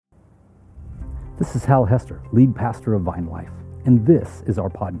This is Hal Hester, lead pastor of Vine Life, and this is our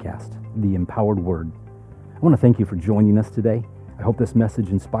podcast, The Empowered Word. I want to thank you for joining us today. I hope this message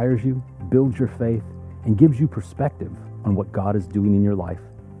inspires you, builds your faith, and gives you perspective on what God is doing in your life.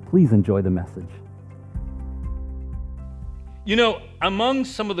 Please enjoy the message. You know, among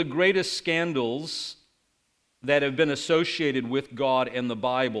some of the greatest scandals that have been associated with God and the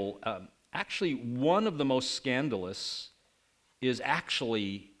Bible, actually one of the most scandalous is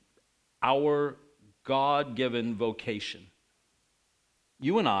actually our God-given vocation.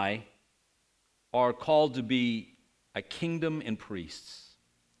 You and I are called to be a kingdom and priests.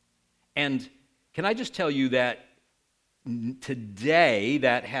 And can I just tell you that today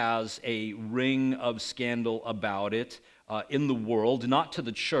that has a ring of scandal about it in the world, not to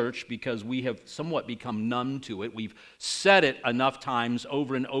the church because we have somewhat become numb to it. We've said it enough times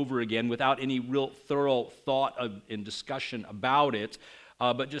over and over again without any real thorough thought and discussion about it,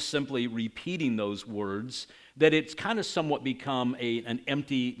 but just simply repeating those words, that it's kind of somewhat become an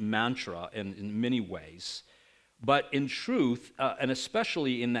empty mantra in many ways. But in truth, and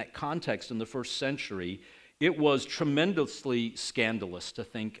especially in that context in the first century, it was tremendously scandalous to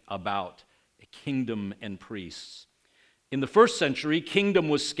think about a kingdom and priests. In the first century, kingdom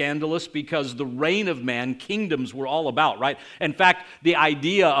was scandalous because the reign of man, kingdoms were all about, right? In fact, the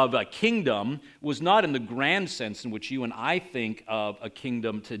idea of a kingdom was not in the grand sense in which you and I think of a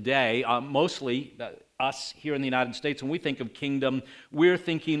kingdom today. Mostly, us here in the United States, when we think of kingdom, we're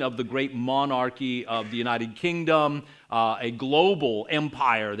thinking of the great monarchy of the United Kingdom, a global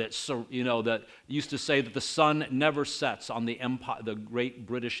empire that used to say that the sun never sets on the empire, the great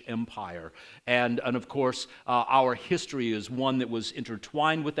British Empire. And of course, our history is one that was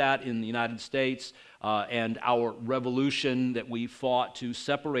intertwined with that in the United States, and our revolution that we fought to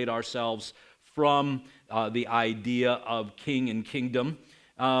separate ourselves from the idea of king and kingdom.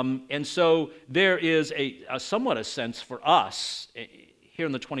 And so there is a somewhat a sense for us here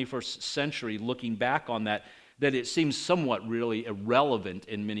in the 21st century, looking back on that it seems somewhat really irrelevant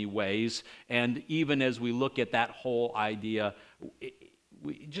in many ways. And even as we look at that whole idea,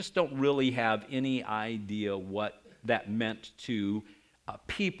 we just don't really have any idea what that meant to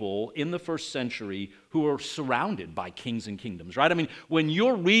people in the first century who are surrounded by kings and kingdoms, right? I mean, when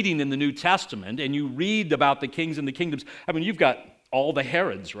you're reading in the New Testament and you read about the kings and the kingdoms, I mean, you've got all the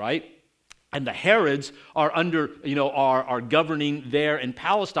Herods, right? And the Herods are are governing there in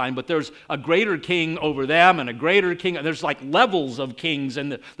Palestine, but there's a greater king over them and a greater king. There's like levels of kings,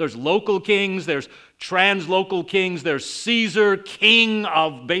 and there's local kings, there's translocal kings, there's Caesar, king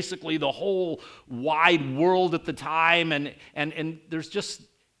of basically the whole wide world at the time, and there's just, it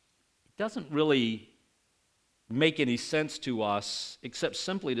doesn't really make any sense to us except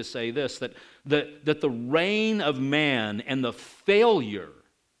simply to say this, that the reign of man and the failure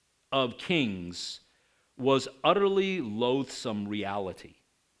of kings was utterly loathsome reality.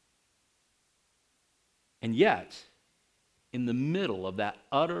 And yet, in the middle of that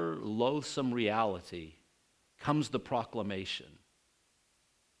utter loathsome reality comes the proclamation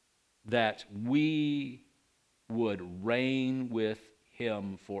that we would reign with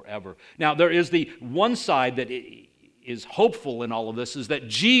him forever. Now, there is the one side that is hopeful in all of this, is that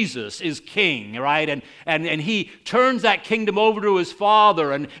Jesus is king, right? And he turns that kingdom over to his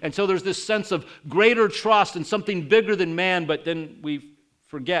Father, and so there's this sense of greater trust and something bigger than man, but then we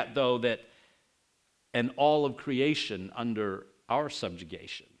forget, though, that and all of creation under our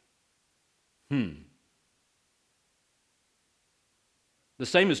subjugation. The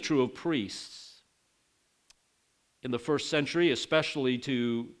same is true of priests. In the first century, especially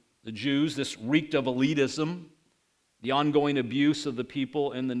to the Jews, this reeked of elitism, the ongoing abuse of the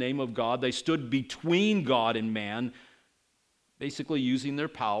people in the name of God. They stood between God and man, basically using their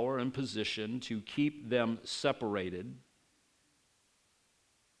power and position to keep them separated,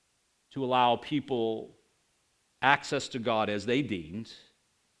 to allow people access to God as they deemed,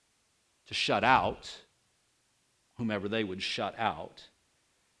 to shut out whomever they would shut out.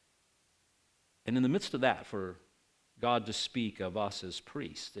 And in the midst of that, for God to speak of us as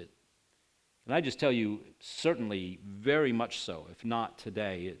priests, and I just tell you, certainly very much so, if not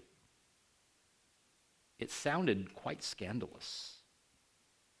today, it sounded quite scandalous.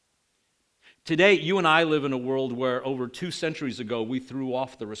 Today, you and I live in a world where over 2 centuries ago, we threw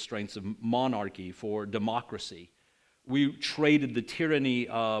off the restraints of monarchy for democracy. We traded the tyranny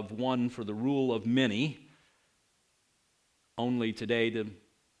of one for the rule of many, only today to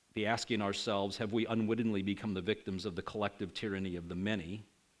be asking ourselves, have we unwittingly become the victims of the collective tyranny of the many?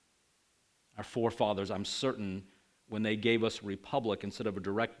 Our forefathers, I'm certain, when they gave us a republic instead of a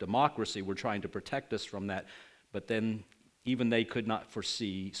direct democracy, were trying to protect us from that. But then Even they could not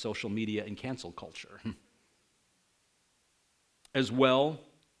foresee social media and cancel culture. As well,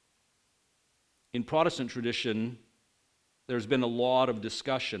 in Protestant tradition, there's been a lot of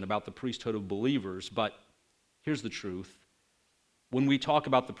discussion about the priesthood of believers, but here's the truth. When we talk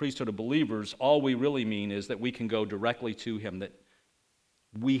about the priesthood of believers, all we really mean is that we can go directly to Him, that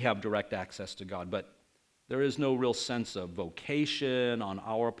we have direct access to God. But there is no real sense of vocation on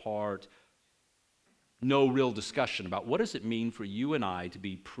our part, no real discussion about what does it mean for you and I to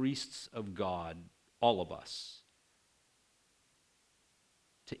be priests of God, all of us,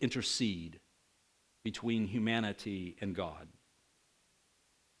 to intercede between humanity and God.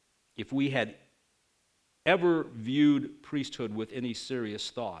 If we had ever viewed priesthood with any serious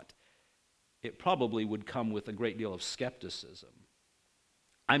thought, it probably would come with a great deal of skepticism.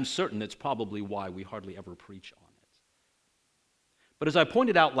 I'm certain that's probably why we hardly ever preach on it. But as I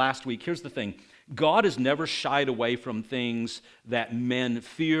pointed out last week, here's the thing. God has never shied away from things that men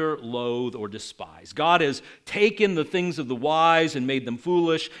fear, loathe, or despise. God has taken the things of the wise and made them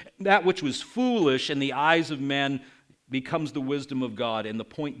foolish. That which was foolish in the eyes of men becomes the wisdom of God, and the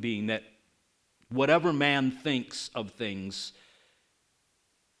point being that whatever man thinks of things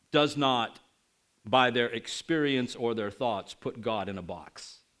does not, by their experience or their thoughts, put God in a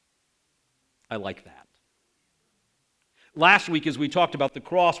box. I like that. Last week, as we talked about the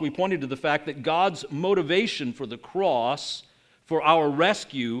cross, we pointed to the fact that God's motivation for the cross, for our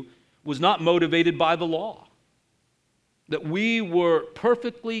rescue, was not motivated by the law. That we were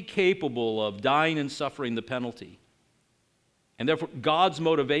perfectly capable of dying and suffering the penalty. And therefore, God's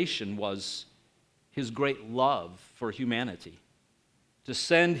motivation was His great love for humanity, to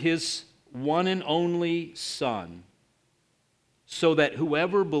send His one and only Son, so that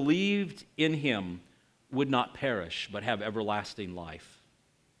whoever believed in Him would not perish, but have everlasting life.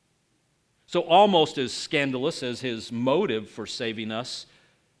 So almost as scandalous as His motive for saving us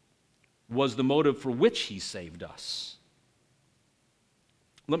was the motive for which He saved us.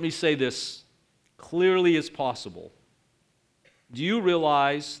 Let me say this clearly as possible. Do you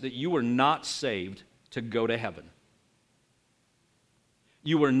realize that you were not saved to go to heaven?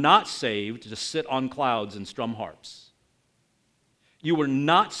 You were not saved to sit on clouds and strum harps. You were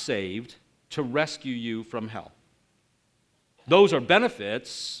not saved to rescue you from hell. Those are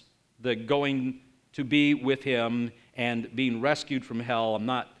benefits, the going to be with Him and being rescued from hell. I'm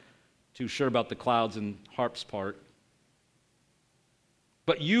not too sure about the clouds and harps part.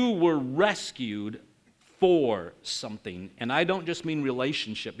 But you were rescued for something. And I don't just mean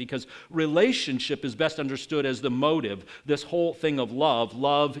relationship, because relationship is best understood as the motive. This whole thing of love,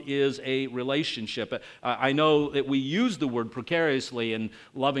 love is a relationship. I know that we use the word precariously and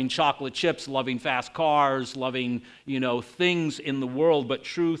loving chocolate chips, loving fast cars, loving, things in the world, but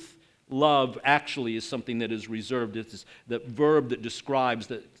truth, love actually is something that is reserved. It's the verb that describes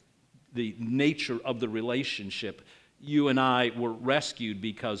the nature of the relationship. You and I were rescued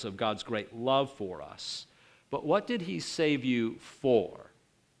because of God's great love for us. But what did He save you for?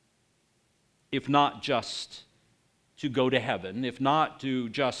 If not just to go to heaven, if not to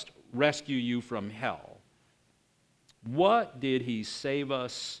just rescue you from hell, what did He save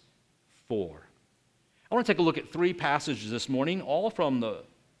us for? I want to take a look at 3 passages this morning, all from the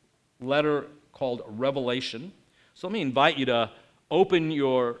letter called Revelation. So let me invite you to open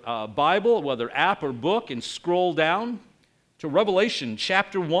your Bible, whether app or book, and scroll down to Revelation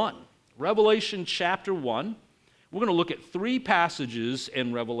chapter 1. Revelation chapter 1. We're going to look at 3 passages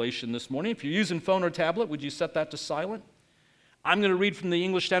in Revelation this morning. If you're using phone or tablet, would you set that to silent? I'm going to read from the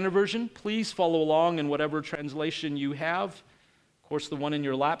English Standard Version. Please follow along in whatever translation you have. Of course, the one in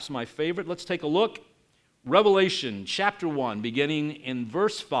your lap's my favorite. Let's take a look. Revelation chapter 1, beginning in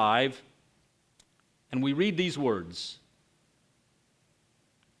verse 5, and we read these words.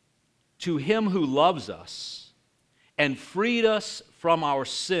 To Him who loves us and freed us from our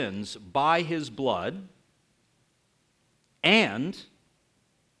sins by His blood, and,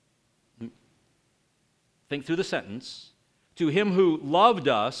 think through the sentence, to Him who loved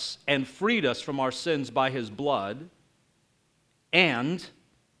us and freed us from our sins by His blood, and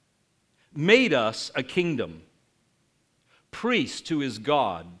made us a kingdom, priests to His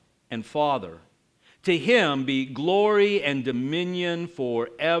God and Father. To Him be glory and dominion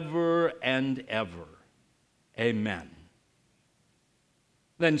forever and ever. Amen.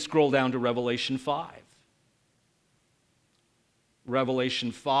 Then scroll down to Revelation 5.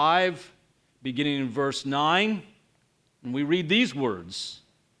 Revelation 5, beginning in verse 9, and we read these words.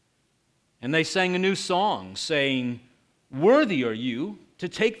 And they sang a new song, saying, Worthy are you to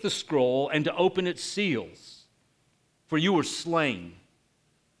take the scroll and to open its seals, for you were slain,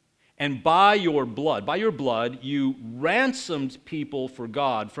 And by your blood, you ransomed people for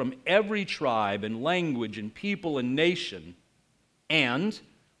God from every tribe and language and people and nation. And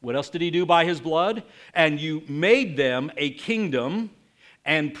what else did he do by his blood? And you made them a kingdom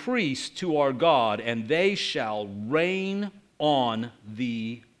and priests to our God, and they shall reign on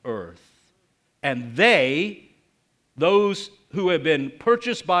the earth. And those who have been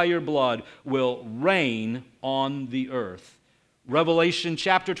purchased by your blood, will reign on the earth. Revelation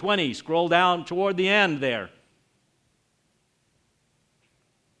chapter 20, scroll down toward the end there.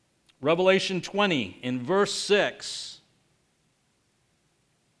 Revelation 20 in verse 6.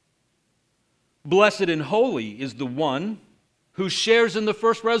 Blessed and holy is the one who shares in the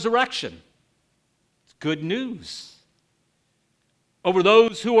first resurrection. It's good news. Over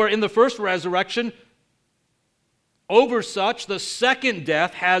those who are in the first resurrection, over such the second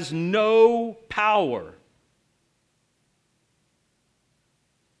death has no power.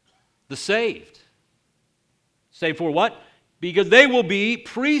 The saved. Saved for what? Because they will be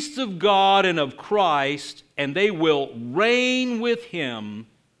priests of God and of Christ, and they will reign with him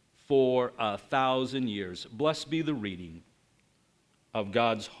for 1,000 years. Blessed be the reading of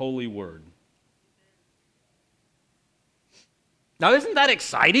God's holy word. Now, isn't that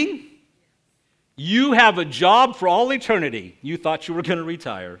exciting? You have a job for all eternity. You thought you were going to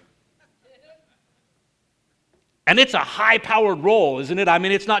retire. And it's a high-powered role, isn't it? I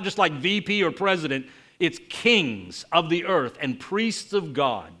mean, it's not just like VP or president. It's kings of the earth and priests of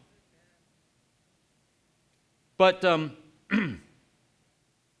God. But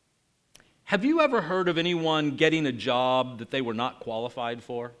have you ever heard of anyone getting a job that they were not qualified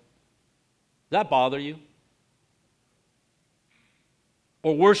for? Does that bother you?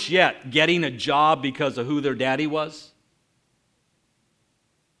 Or worse yet, getting a job because of who their daddy was?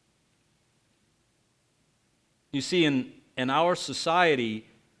 You see, in our society,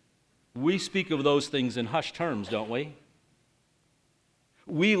 we speak of those things in hushed terms, don't we?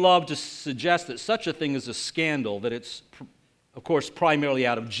 We love to suggest that such a thing is a scandal, that it's, of course, primarily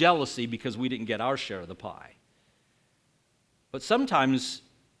out of jealousy because we didn't get our share of the pie. But sometimes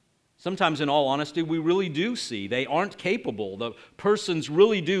in all honesty, we really do see they aren't capable. The persons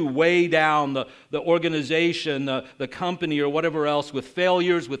really do weigh down the organization, the company, or whatever else with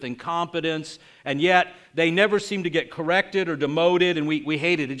failures, with incompetence, and yet they never seem to get corrected or demoted, and we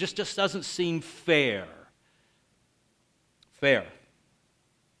hate it. It just doesn't seem fair. Fair.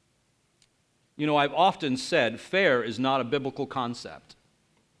 You know, I've often said fair is not a biblical concept.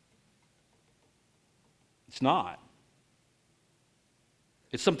 It's not.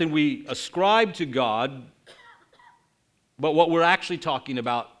 It's something we ascribe to God, but what we're actually talking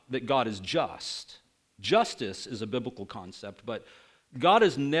about, that God is just. Justice is a biblical concept, but God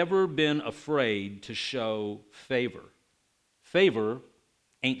has never been afraid to show favor. Favor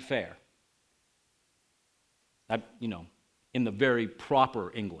ain't fair. In the very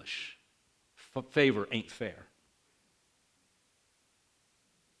proper English, favor ain't fair.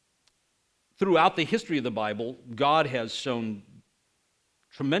 Throughout the history of the Bible, God has shown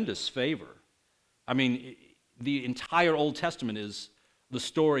tremendous favor. I mean, the entire Old Testament is the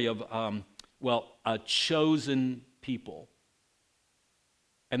story of, a chosen people.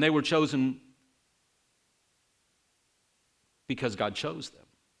 And they were chosen because God chose them.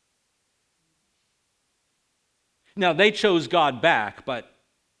 Now, they chose God back, but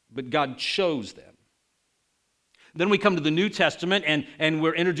God chose them. Then we come to the New Testament, and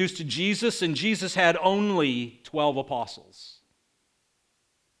we're introduced to Jesus, and Jesus had only 12 apostles.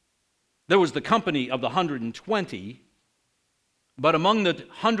 There was the company of the 120, but among the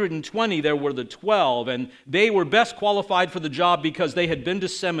 120 there were the 12, and they were best qualified for the job because they had been to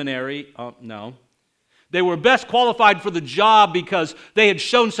seminary. No. They were best qualified for the job because they had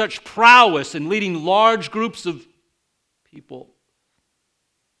shown such prowess in leading large groups of people.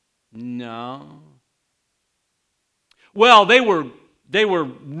 No. Well, they were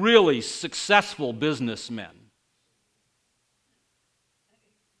really successful businessmen.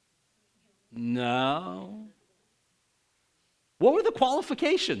 No. What were the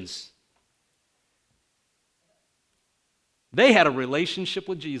qualifications? They had a relationship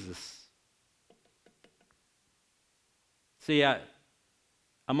with Jesus. See,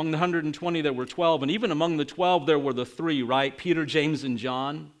 among the 120 there were 12, and even among the 12 there were the three, right? Peter, James, and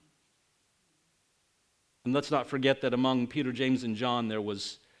John. And let's not forget that among Peter, James, and John there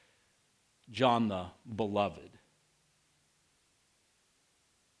was John the Beloved.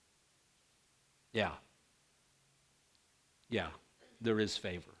 Yeah, there is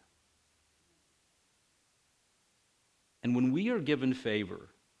favor. And when we are given favor,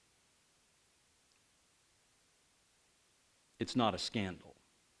 it's not a scandal.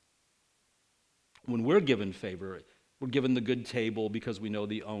 When we're given favor, we're given the good table because we know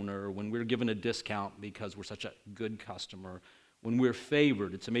the owner. When we're given a discount because we're such a good customer. When we're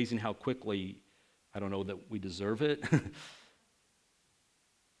favored, it's amazing how quickly, I don't know that we deserve it.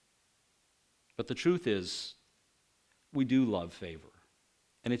 But the truth is, we do love favor.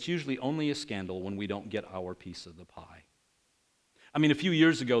 And it's usually only a scandal when we don't get our piece of the pie. I mean, a few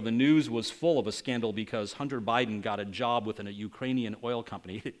years ago, the news was full of a scandal because Hunter Biden got a job within a Ukrainian oil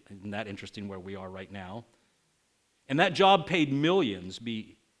company. Isn't that interesting where we are right now? And that job paid millions,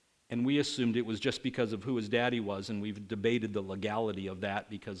 and we assumed it was just because of who his daddy was, and we've debated the legality of that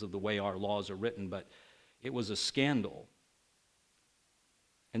because of the way our laws are written, but it was a scandal.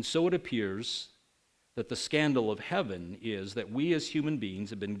 And so it appears that the scandal of heaven is that we as human beings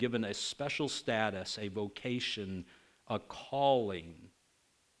have been given a special status, a vocation, a calling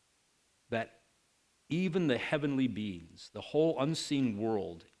that even the heavenly beings, the whole unseen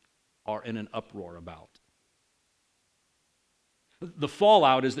world, are in an uproar about. The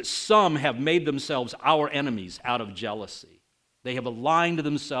fallout is that some have made themselves our enemies out of jealousy. They have aligned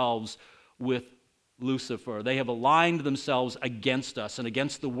themselves with Lucifer. They have aligned themselves against us and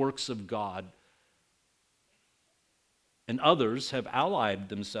against the works of God. And others have allied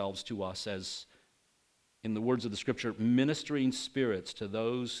themselves to us as, in the words of the Scripture, ministering spirits to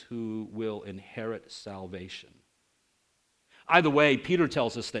those who will inherit salvation. Either way, Peter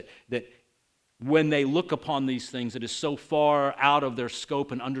tells us that when they look upon these things, it is so far out of their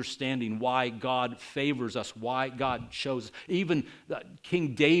scope and understanding why God favors us, why God chose. Even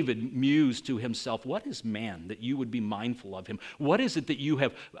King David mused to himself, what is man that you would be mindful of him? What is it that you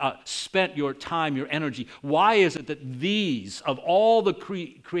have spent your time, your energy? Why is it that these, of all the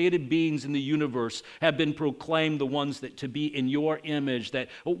created beings in the universe, have been proclaimed the ones that to be in your image? That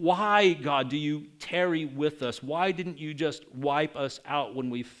why, God, do you tarry with us? Why didn't you just wipe us out when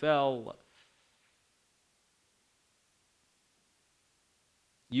we fell?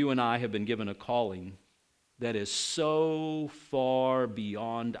 You and I have been given a calling that is so far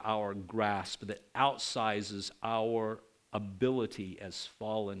beyond our grasp that outsizes our ability as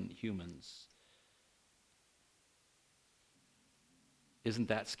fallen humans. Isn't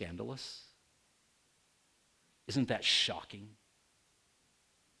that scandalous? Isn't that shocking?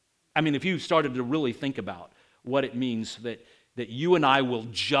 I mean, if you started to really think about what it means that you and I will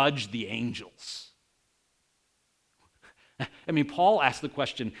judge the angels. I mean, Paul asked the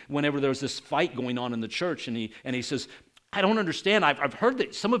question whenever there was this fight going on in the church, and he says, I don't understand. I've heard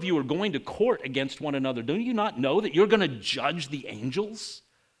that some of you are going to court against one another. Don't you not know that you're going to judge the angels?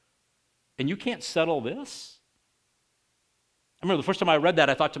 And you can't settle this? I remember the first time I read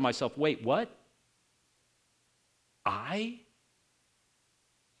that, I thought to myself, wait, what? The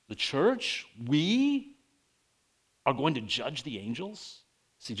church, we are going to judge the angels?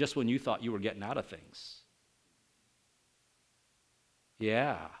 See, just when you thought you were getting out of things.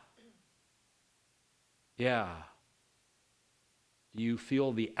 Yeah. Do you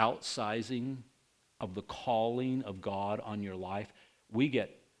feel the outsizing of the calling of God on your life? We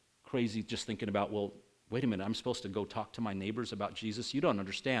get crazy just thinking about, well, wait a minute, I'm supposed to go talk to my neighbors about Jesus? You don't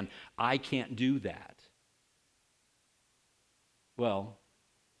understand. I can't do that. Well,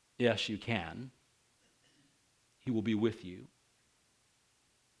 yes, you can. He will be with you.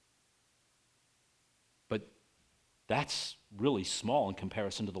 But that's really small in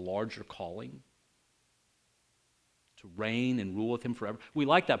comparison to the larger calling to reign and rule with him forever. We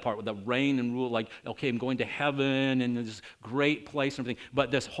like that part with the reign and rule, like, okay, I'm going to heaven and this great place and everything.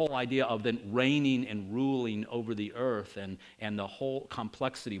 But this whole idea of then reigning and ruling over the earth and the whole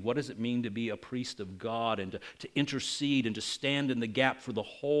complexity. What does it mean to be a priest of God and to intercede and to stand in the gap for the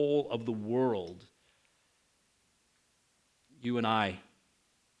whole of the world? You and I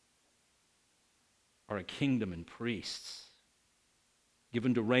are a kingdom and priests,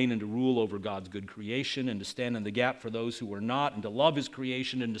 given to reign and to rule over God's good creation and to stand in the gap for those who are not and to love his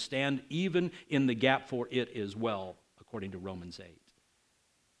creation and to stand even in the gap for it as well, according to Romans 8.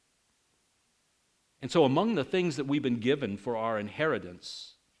 And so among the things that we've been given for our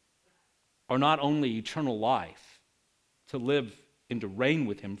inheritance are not only eternal life, to live and to reign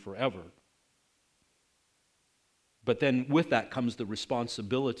with him forever, but then with that comes the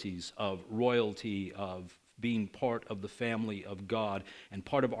responsibilities of royalty, of being part of the family of God. And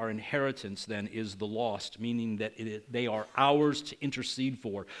part of our inheritance then is the lost, meaning that they are ours to intercede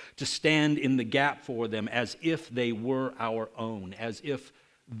for, to stand in the gap for them as if they were our own, as if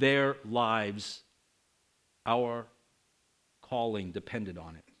their lives, our calling depended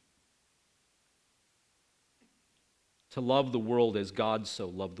on it. To love the world as God so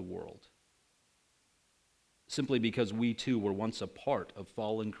loved the world. Simply because we too were once a part of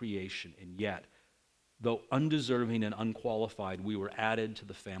fallen creation, and yet though undeserving and unqualified, we were added to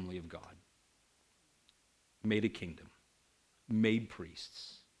the family of God, made a kingdom, made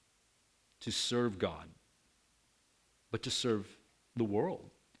priests, to serve God, but to serve the world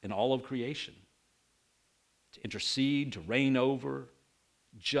and all of creation, to intercede, to reign over,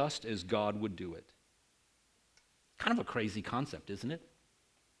 just as God would do it. Kind of a crazy concept, isn't it?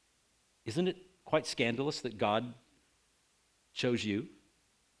 Isn't it quite scandalous that God chose you?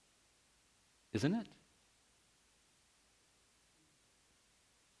 Isn't it?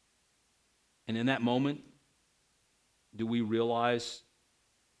 And in that moment, do we realize,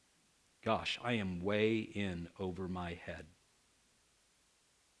 gosh, I am way in over my head?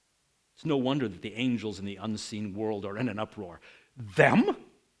 It's no wonder that the angels in the unseen world are in an uproar. Them?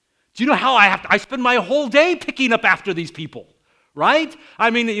 Do you know how I spend my whole day picking up after these people? Right? I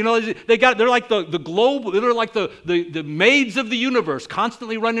mean, they're like the globe, they're like the maids of the universe,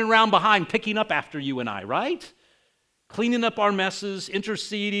 constantly running around behind, picking up after you and I, right? Cleaning up our messes,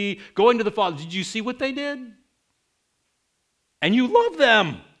 interceding, going to the Father. Did you see what they did? And you love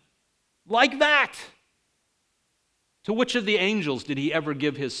them like that. To which of the angels did he ever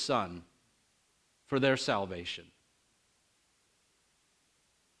give his son for their salvation?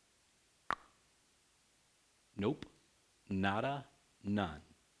 Nope. Nada, none.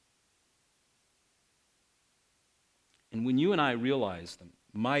 And when you and I realize the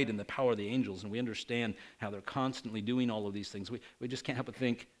might and the power of the angels, and we understand how they're constantly doing all of these things, we just can't help but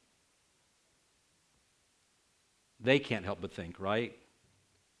think, they can't help but think, right?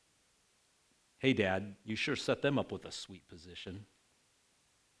 Hey, Dad, you sure set them up with a sweet position.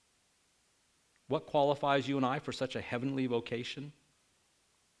 What qualifies you and I for such a heavenly vocation?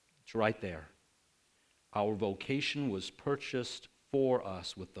 It's right there. Our vocation was purchased for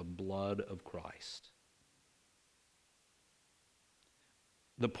us with the blood of Christ.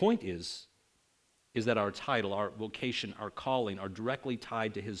 The point is that our title, our vocation, our calling are directly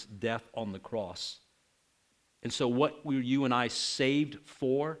tied to his death on the cross. And so what were you and I saved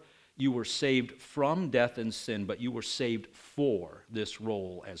for? You were saved from death and sin, but you were saved for this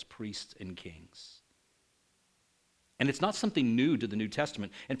role as priests and kings. And it's not something new to the New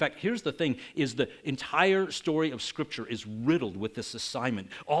Testament. In fact, here's the thing, is the entire story of Scripture is riddled with this assignment.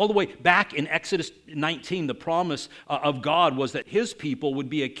 All the way back in Exodus 19, the promise of God was that his people would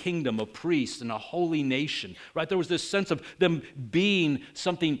be a kingdom of priests and a holy nation, right? There was this sense of them being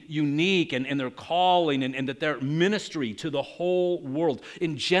something unique and their calling and that their ministry to the whole world.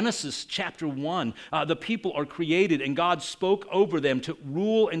 In Genesis chapter 1, the people are created and God spoke over them to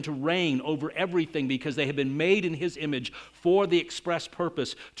rule and to reign over everything because they had been made in his image for the express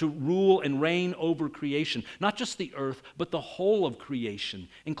purpose to rule and reign over creation. Not just the earth, but the whole of creation,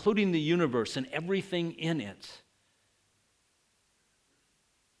 including the universe and everything in it.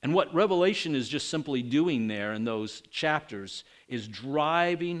 And what Revelation is just simply doing there in those chapters is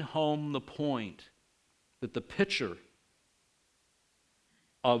driving home the point that the picture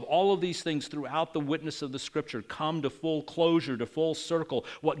of all of these things throughout the witness of the Scripture come to full closure, to full circle.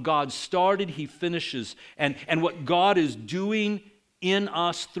 What God started, he finishes. And what God is doing in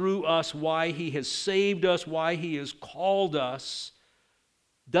us, through us, why he has saved us, why he has called us,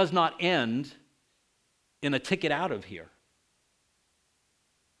 does not end in a ticket out of here.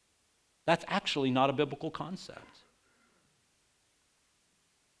 That's actually not a biblical concept.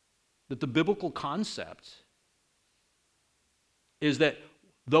 That the biblical concept is that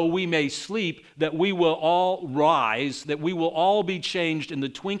though we may sleep, that we will all rise, that we will all be changed in the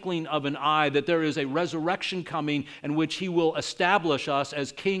twinkling of an eye, that there is a resurrection coming in which he will establish us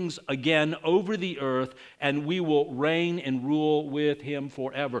as kings again over the earth, and we will reign and rule with him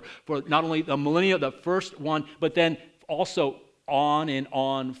forever. For not only the millennia, the first one, but then also on and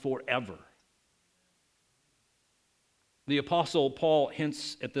on forever. The Apostle Paul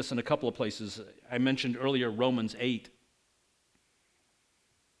hints at this in a couple of places. I mentioned earlier Romans 8.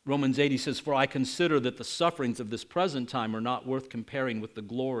 Romans 8, he says, "For I consider that the sufferings of this present time are not worth comparing with the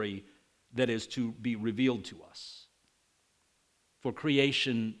glory that is to be revealed to us. For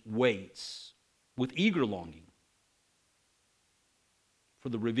creation waits with eager longing for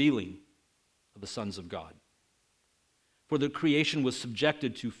the revealing of the sons of God. For the creation was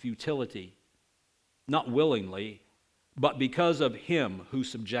subjected to futility, not willingly, but because of him who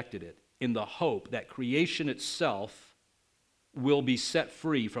subjected it, in the hope that creation itself will be set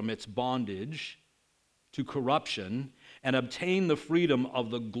free from its bondage to corruption and obtain the freedom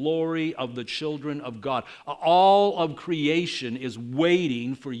of the glory of the children of God." All of creation is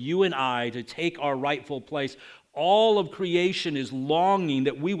waiting for you and I to take our rightful place. All of creation is longing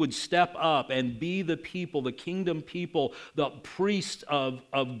that we would step up and be the people, the kingdom people, the priests of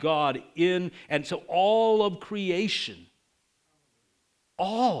God in. And so all of creation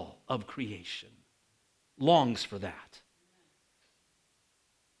longs for that.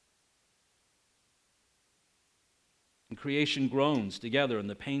 And creation groans together in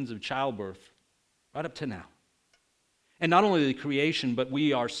the pains of childbirth right up to now. And not only the creation, but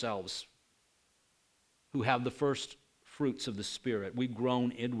we ourselves who have the first fruits of the Spirit, we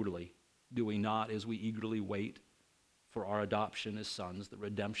groan inwardly, do we not, as we eagerly wait for our adoption as sons, the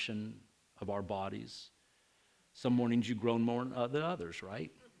redemption of our bodies. Some mornings you groan more than others,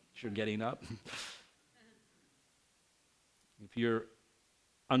 right? As you're getting up. If you're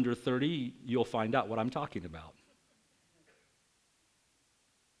under 30, you'll find out what I'm talking about.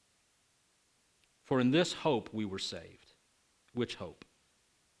 For in this hope we were saved. Which hope?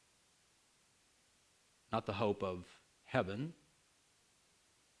 Not the hope of heaven,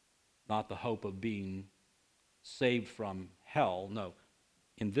 not the hope of being saved from hell. No,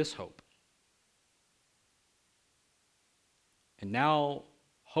 in this hope. And now,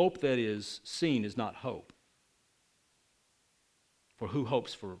 hope that is seen is not hope. For who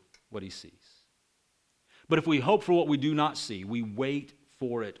hopes for what he sees? But if we hope for what we do not see, we wait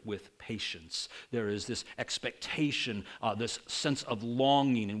for it with patience. There is this expectation, this sense of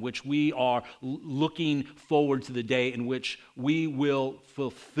longing in which we are looking forward to the day in which we will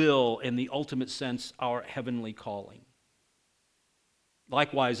fulfill, in the ultimate sense, our heavenly calling.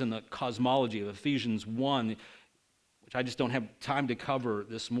 Likewise, in the cosmology of Ephesians 1, which I just don't have time to cover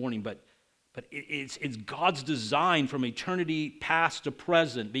this morning, but it's God's design from eternity past to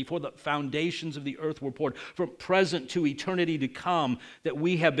present, before the foundations of the earth were poured, from present to eternity to come, that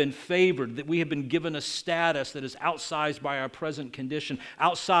we have been favored, that we have been given a status that is outsized by our present condition,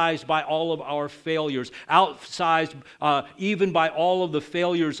 outsized by all of our failures, outsized even by all of the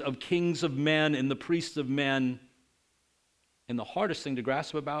failures of kings of men and the priests of men. And the hardest thing to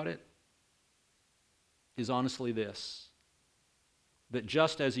grasp about it is honestly this: that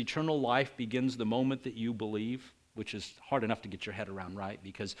just as eternal life begins the moment that you believe, which is hard enough to get your head around, right?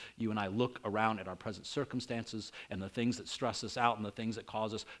 Because you and I look around at our present circumstances and the things that stress us out and the things that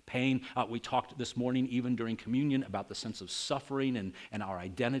cause us pain. We talked this morning, even during communion, about the sense of suffering and our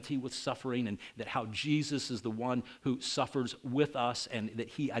identity with suffering, and that how Jesus is the one who suffers with us and that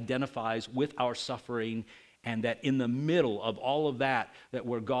he identifies with our suffering. And that in the middle of all of that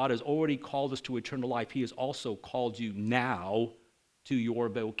where God has already called us to eternal life, he has also called you now to your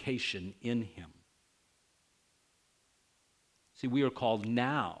vocation in him. See, we are called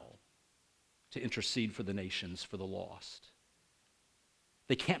now to intercede for the nations, for the lost.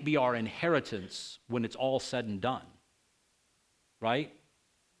 They can't be our inheritance when it's all said and done, right?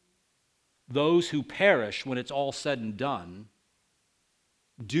 Those who perish when it's all said and done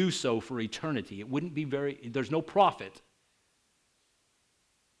do so for eternity. It wouldn't be there's no profit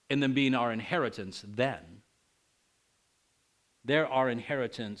in them being our inheritance then. They're our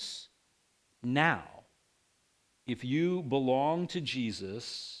inheritance now. If you belong to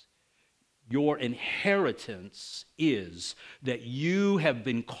Jesus, your inheritance is that you have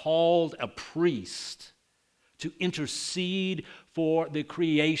been called a priest to intercede for the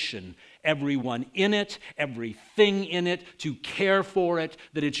creation, everyone in it, everything in it, to care for it,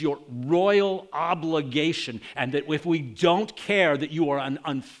 that it's your royal obligation, and that if we don't care, that you are an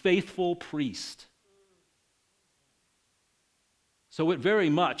unfaithful priest. So it very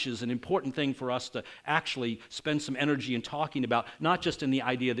much is an important thing for us to actually spend some energy in talking about, not just in the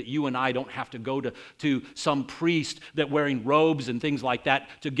idea that you and I don't have to go to some priest that wearing robes and things like that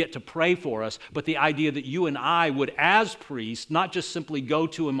to get to pray for us, but the idea that you and I would, as priests, not just simply go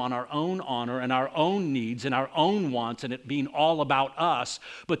to him on our own honor and our own needs and our own wants and it being all about us,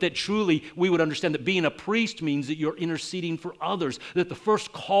 but that truly we would understand that being a priest means that you're interceding for others, that the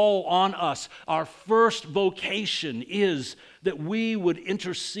first call on us, our first vocation is that we would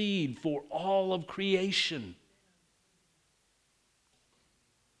intercede for all of creation.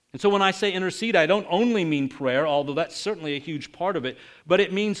 And so when I say intercede, I don't only mean prayer, although that's certainly a huge part of it, but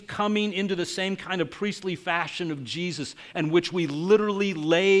it means coming into the same kind of priestly fashion of Jesus, in which we literally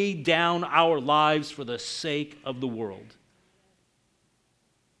lay down our lives for the sake of the world.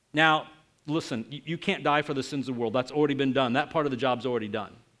 Now, listen, you can't die for the sins of the world. That's already been done. That part of the job's already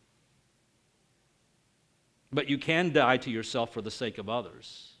done. But you can die to yourself for the sake of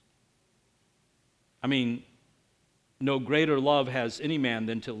others. I mean, no greater love has any man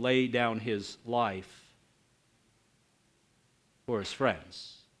than to lay down his life for his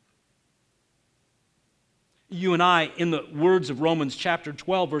friends. You and I, in the words of Romans chapter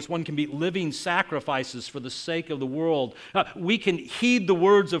 12, verse 1, can be living sacrifices for the sake of the world. We can heed the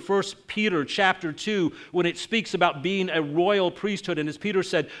words of 1 Peter chapter 2 when it speaks about being a royal priesthood. And as Peter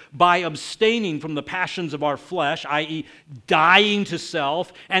said, by abstaining from the passions of our flesh, i.e. dying to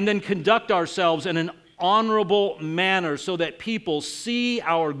self, and then conduct ourselves in an honorable manner so that people see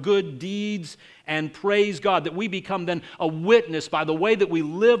our good deeds and praise God, that we become then a witness by the way that we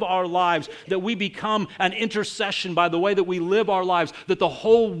live our lives, that we become an intercession by the way that we live our lives, that the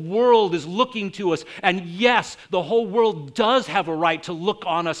whole world is looking to us. And yes, the whole world does have a right to look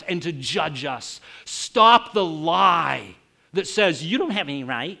on us and to judge us. Stop the lie that says, you don't have any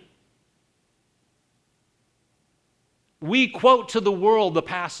right. We quote to the world the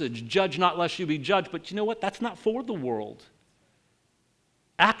passage, judge not lest you be judged, but you know what? That's not for the world.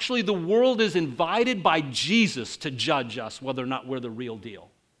 Actually, the world is invited by Jesus to judge us whether or not we're the real deal.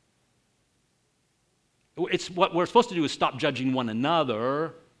 It's what we're supposed to do is stop judging one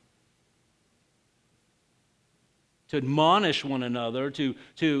another, to admonish one another, to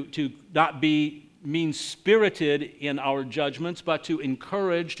not be mean-spirited in our judgments, but to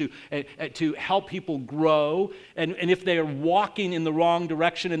encourage, to help people grow. And if they are walking in the wrong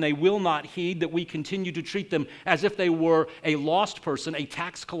direction and they will not heed, that we continue to treat them as if they were a lost person, a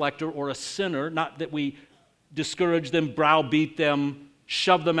tax collector, or a sinner, not that we discourage them, browbeat them,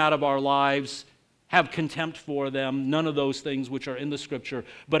 shove them out of our lives, have contempt for them, none of those things which are in the Scripture,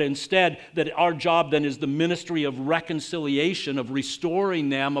 but instead that our job then is the ministry of reconciliation, of restoring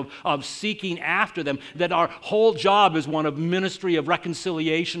them, of seeking after them, that our whole job is one of ministry of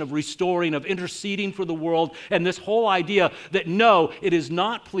reconciliation, of restoring, of interceding for the world, and this whole idea that no, it is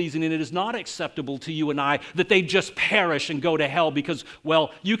not pleasing and it is not acceptable to you and I that they just perish and go to hell because,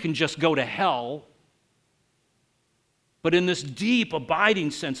 well, you can just go to hell. But in this deep,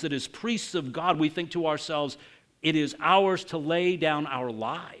 abiding sense that as priests of God, we think to ourselves, it is ours to lay down our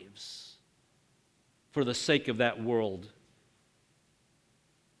lives for the sake of that world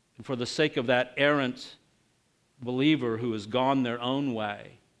and for the sake of that errant believer who has gone their own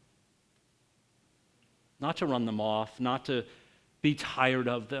way. Not to run them off, not to be tired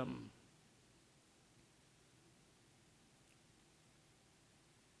of them.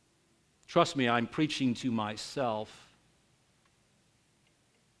 Trust me, I'm preaching to myself.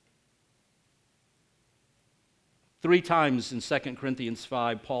 3 times in 2 Corinthians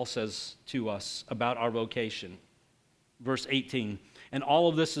 5, Paul says to us about our vocation. Verse 18, and all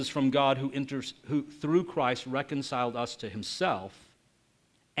of this is from God who through Christ reconciled us to himself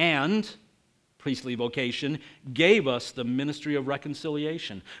and, priestly vocation, gave us the ministry of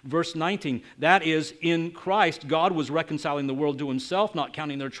reconciliation. Verse 19, that is, in Christ, God was reconciling the world to himself, not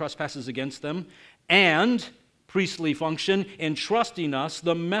counting their trespasses against them, and priestly function, entrusting us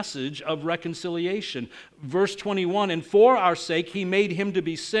the message of reconciliation. Verse 21, and for our sake he made him to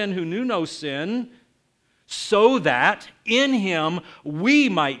be sin who knew no sin, so that in him we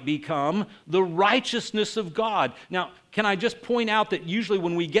might become the righteousness of God. Now, can I just point out that usually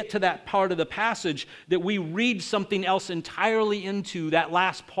when we get to that part of the passage, that we read something else entirely into that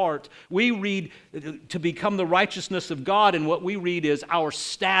last part. We read to become the righteousness of God, and what we read is our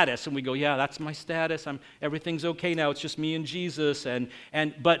status. And we go, yeah, that's my status. Everything's okay now. It's just me and Jesus.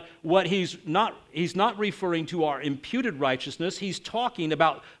 But what he's not referring to our imputed righteousness. He's talking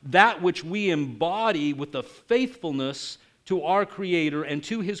about that which we embody with the faithfulness to our Creator and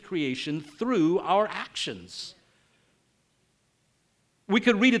to his creation through our actions. We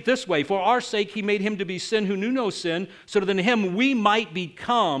could read it this way, for our sake he made him to be sin who knew no sin, so that in him we might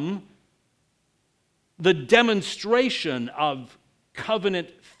become the demonstration of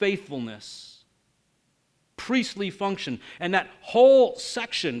covenant faithfulness, priestly function. And that whole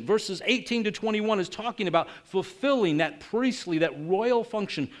section, verses 18 to 21, is talking about fulfilling that priestly, that royal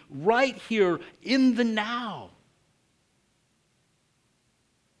function right here in the now.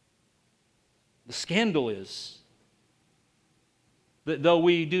 The scandal is that though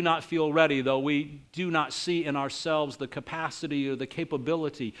we do not feel ready, though we do not see in ourselves the capacity or the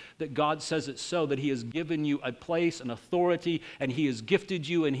capability, that God says it so, that he has given you a place, an authority, and he has gifted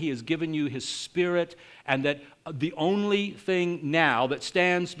you and he has given you his Spirit, and that the only thing now that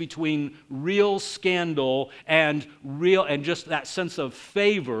stands between real scandal and just that sense of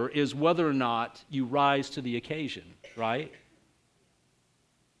favor is whether or not you rise to the occasion, right?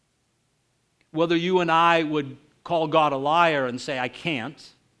 Whether you and I would call God a liar and say, I can't.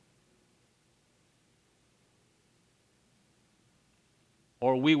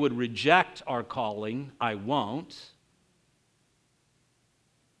 Or we would reject our calling, I won't.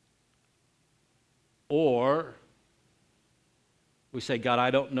 Or we say, God,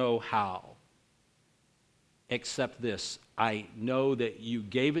 I don't know how. except this: I know that you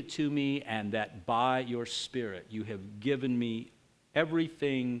gave it to me and that by your Spirit you have given me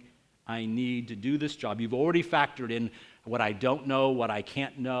everything I need to do this job. You've already factored in what I don't know, what I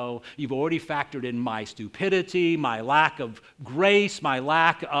can't know. You've already factored in my stupidity, my lack of grace, my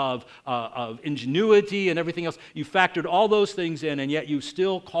lack of ingenuity and everything else. You factored all those things in, and yet you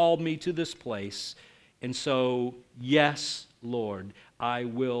still called me to this place. And so, yes, Lord, I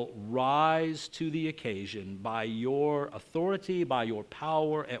will rise to the occasion by your authority, by your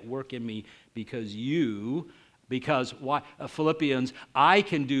power at work in me, because why? Philippians, I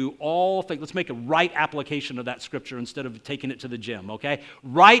can do all things. Let's make a right application of that scripture instead of taking it to the gym, okay?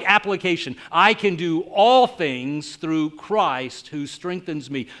 Right application. I can do all things through Christ who strengthens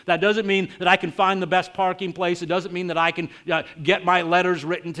me. That doesn't mean that I can find the best parking place. It doesn't mean that I can get my letters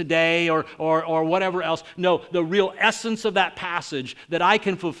written today or whatever else. No, the real essence of that passage, that I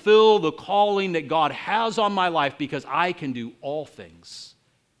can fulfill the calling that God has on my life because I can do all things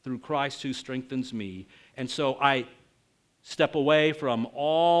through Christ who strengthens me. And so I step away from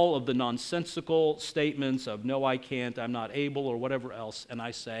all of the nonsensical statements of no, I can't, I'm not able, or whatever else, and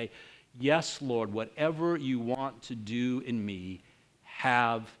I say, yes, Lord, whatever you want to do in me,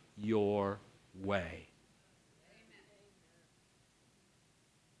 have your way.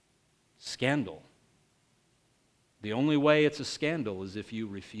 Scandal. The only way it's a scandal is if you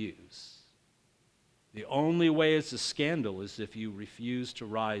refuse. The only way it's a scandal is if you refuse to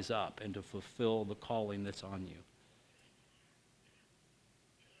rise up and to fulfill the calling that's on you.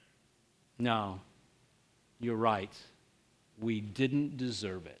 No, you're right. We didn't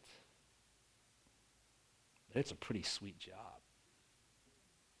deserve it. But it's a pretty sweet job.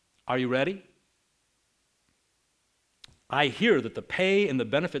 Are you ready? I hear that the pay and the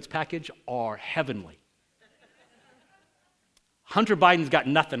benefits package are heavenly. Hunter Biden's got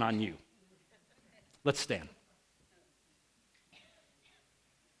nothing on you. Let's stand.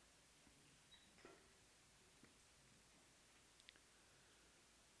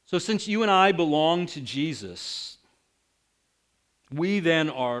 So since you and I belong to Jesus, we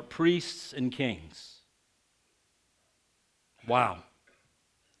then are priests and kings. Wow.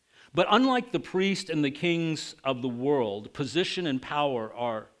 But unlike the priest and the kings of the world, position and power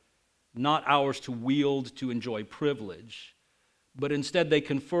are not ours to wield to enjoy privilege, but instead they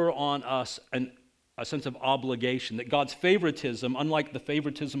confer on us a sense of obligation, that God's favoritism, unlike the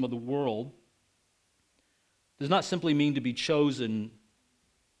favoritism of the world, does not simply mean to be chosen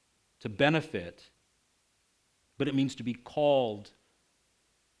to benefit, but it means to be called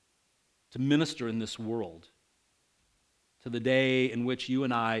to minister in this world, to the day in which you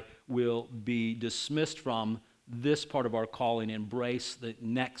and I will be dismissed from this part of our calling, embrace the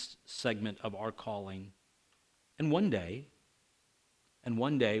next segment of our calling. And one day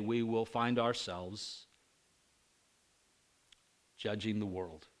we will find ourselves judging the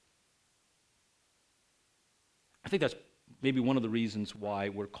world. I think that's maybe one of the reasons why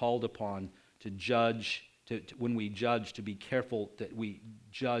we're called upon to judge, when we judge, to be careful that we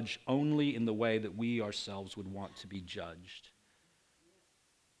judge only in the way that we ourselves would want to be judged.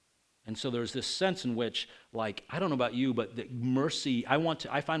 And so there's this sense in which, like, I don't know about you, but the mercy,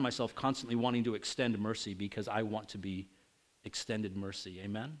 I find myself constantly wanting to extend mercy because I want to be extended mercy.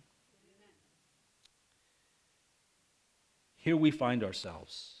 Amen? Here we find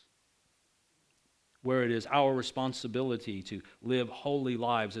ourselves, where it is our responsibility to live holy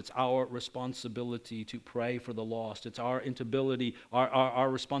lives. It's our responsibility to pray for the lost. It's our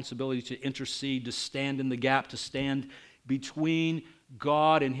responsibility to intercede, to stand in the gap, to stand between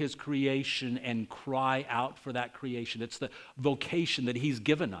God and His creation and cry out for that creation. It's the vocation that He's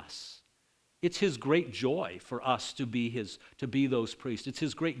given us. It's His great joy for us to be those priests. It's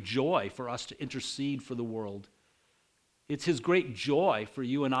His great joy for us to intercede for the world. It's His great joy for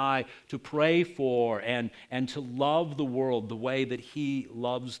you and I to pray for and to love the world the way that He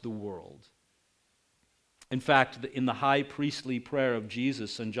loves the world. In fact, in the high priestly prayer of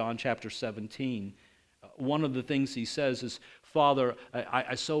Jesus in John chapter 17, one of the things He says is, Father,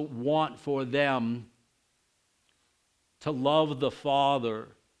 I so want for them to love the Father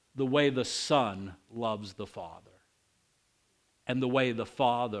the way the Son loves the Father, and the way the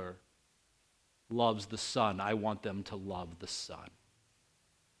Father loves the Son. I want them to love the Son.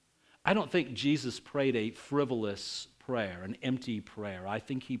 I don't think Jesus prayed a frivolous prayer. prayer, an empty prayer. I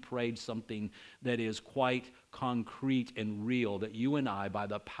think he prayed something that is quite concrete and real, that you and I, by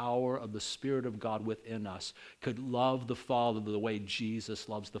the power of the Spirit of God within us, could love the Father the way Jesus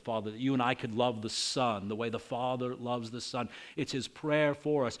loves the Father, that you and I could love the Son the way the Father loves the Son. It's his prayer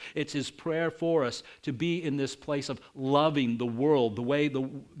for us. It's his prayer for us to be in this place of loving the world the way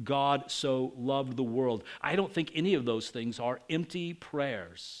God so loved the world. I don't think any of those things are empty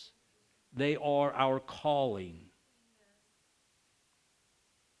prayers. They are our calling.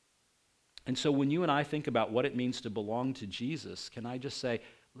 And so when you and I think about what it means to belong to Jesus, can I just say,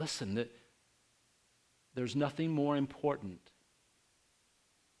 listen, that there's nothing more important.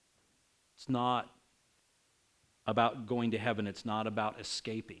 It's not about going to heaven. It's not about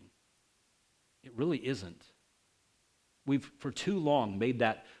escaping. It really isn't. We've for too long made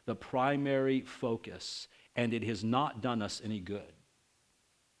that the primary focus, and it has not done us any good.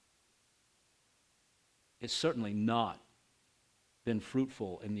 It's certainly not been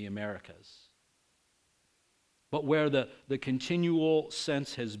fruitful in the Americas. But where the continual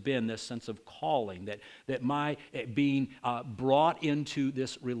sense has been, this sense of calling, that my being brought into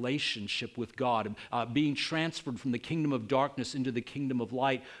this relationship with God, being transferred from the kingdom of darkness into the kingdom of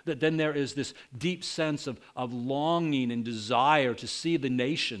light, that then there is this deep sense of longing and desire to see the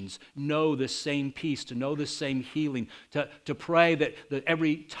nations know this same peace, to know this same healing, to pray that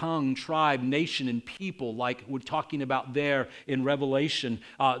every tongue, tribe, nation, and people, like we're talking about there in Revelation,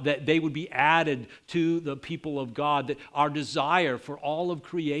 that they would be added to the people of God, that our desire for all of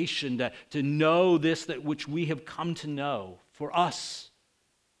creation to know this, that which we have come to know, for us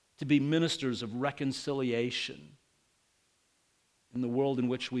to be ministers of reconciliation in the world in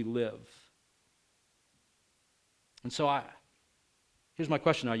which we live. And so here's my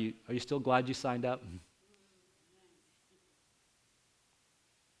question. Are you still glad you signed up?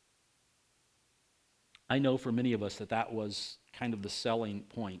 I know for many of us that was kind of the selling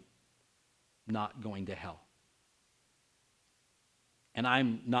point, not going to hell. And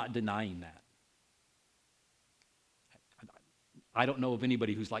I'm not denying that. I don't know of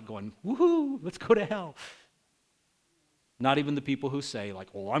anybody who's like going, woohoo, let's go to hell. Not even the people who say, like,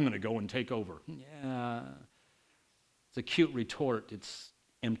 oh, I'm going to go and take over. Yeah. It's a cute retort. It's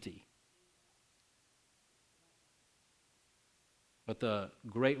empty. But the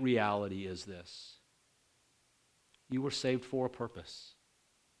great reality is this. You were saved for a purpose.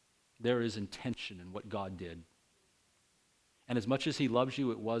 There is intention in what God did. And as much as he loves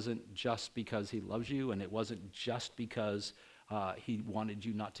you, it wasn't just because he loves you, and it wasn't just because he wanted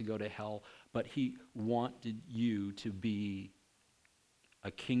you not to go to hell, but he wanted you to be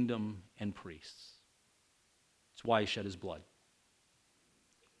a kingdom and priests. It's why he shed his blood.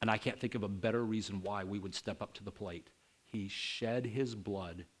 And I can't think of a better reason why we would step up to the plate. He shed his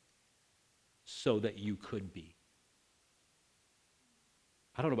blood so that you could be.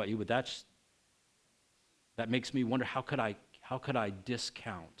 I don't know about you, but that makes me wonder, how could I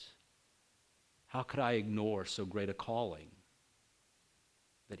discount? How could I ignore so great a calling?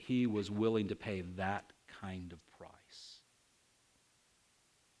 That he was willing to pay that kind of price.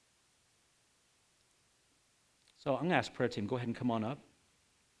 So I'm going to ask prayer team, go ahead and come on up.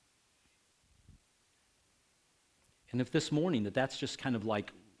 And if this morning that's just kind of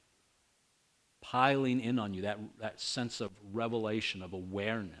like piling in on you, that sense of revelation, of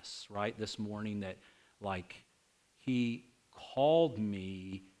awareness, right? This morning that like he called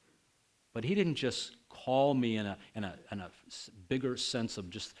me, but he didn't just call me in a bigger sense of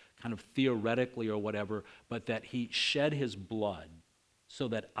just kind of theoretically or whatever, but that he shed his blood so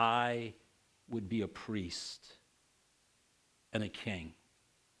that I would be a priest and a king.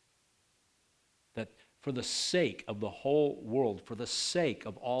 That for the sake of the whole world, for the sake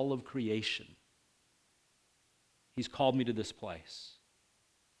of all of creation, he's called me to this place.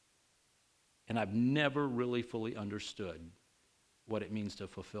 And I've never really fully understood what it means to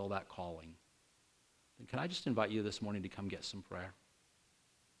fulfill that calling. Then can I just invite you this morning to come get some prayer?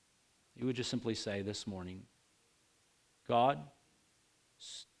 You would just simply say this morning, God,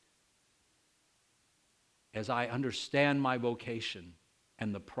 as I understand my vocation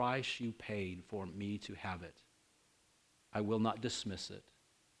and the price you paid for me to have it, I will not dismiss it.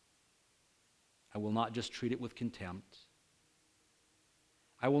 I will not just treat it with contempt.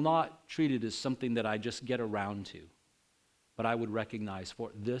 I will not treat it as something that I just get around to, but I would recognize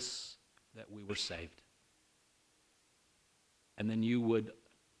for this that we were saved. And then you would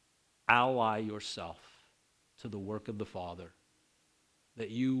ally yourself to the work of the Father, that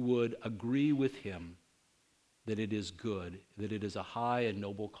you would agree with him that it is good, that it is a high and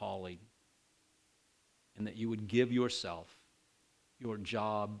noble calling, and that you would give yourself, your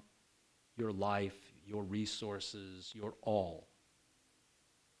job, your life, your resources, your all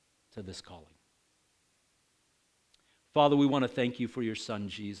to this calling. Father, we want to thank you for your Son,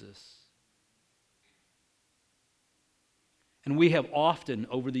 Jesus. And we have often,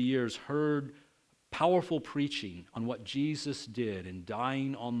 over the years, heard powerful preaching on what Jesus did in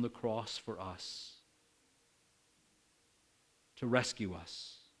dying on the cross for us to rescue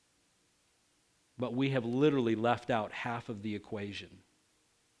us. But we have literally left out half of the equation.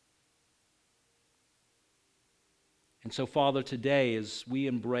 And so, Father, today, as we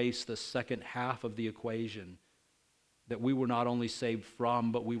embrace the second half of the equation, that we were not only saved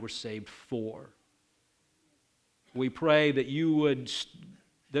from, but we were saved for. We pray that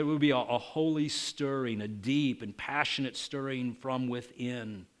there would be a holy stirring, a deep and passionate stirring from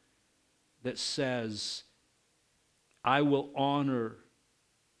within that says, I will honor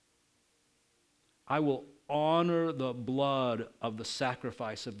the blood of the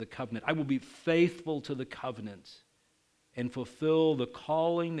sacrifice of the covenant. I will be faithful to the covenant and fulfill the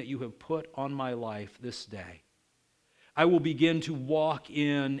calling that you have put on my life this day. I will begin to walk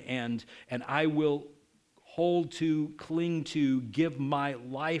in and I will hold to, cling to, give my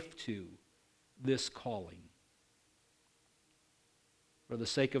life to this calling. For the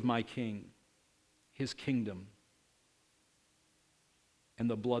sake of my King, his kingdom, and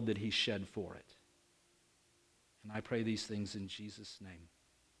the blood that he shed for it. And I pray these things in Jesus' name.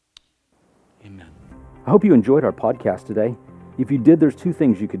 Amen. I hope you enjoyed our podcast today. If you did, there's two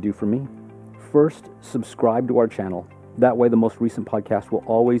things you could do for me. First, subscribe to our channel. That way the most recent podcast will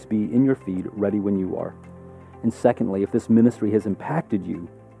always be in your feed, ready when you are. And secondly, if this ministry has impacted you,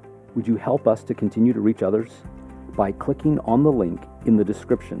 would you help us to continue to reach others by clicking on the link in the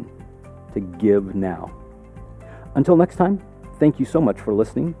description to give now? Until next time, thank you so much for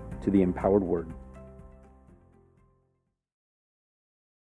listening to the Empowered Word.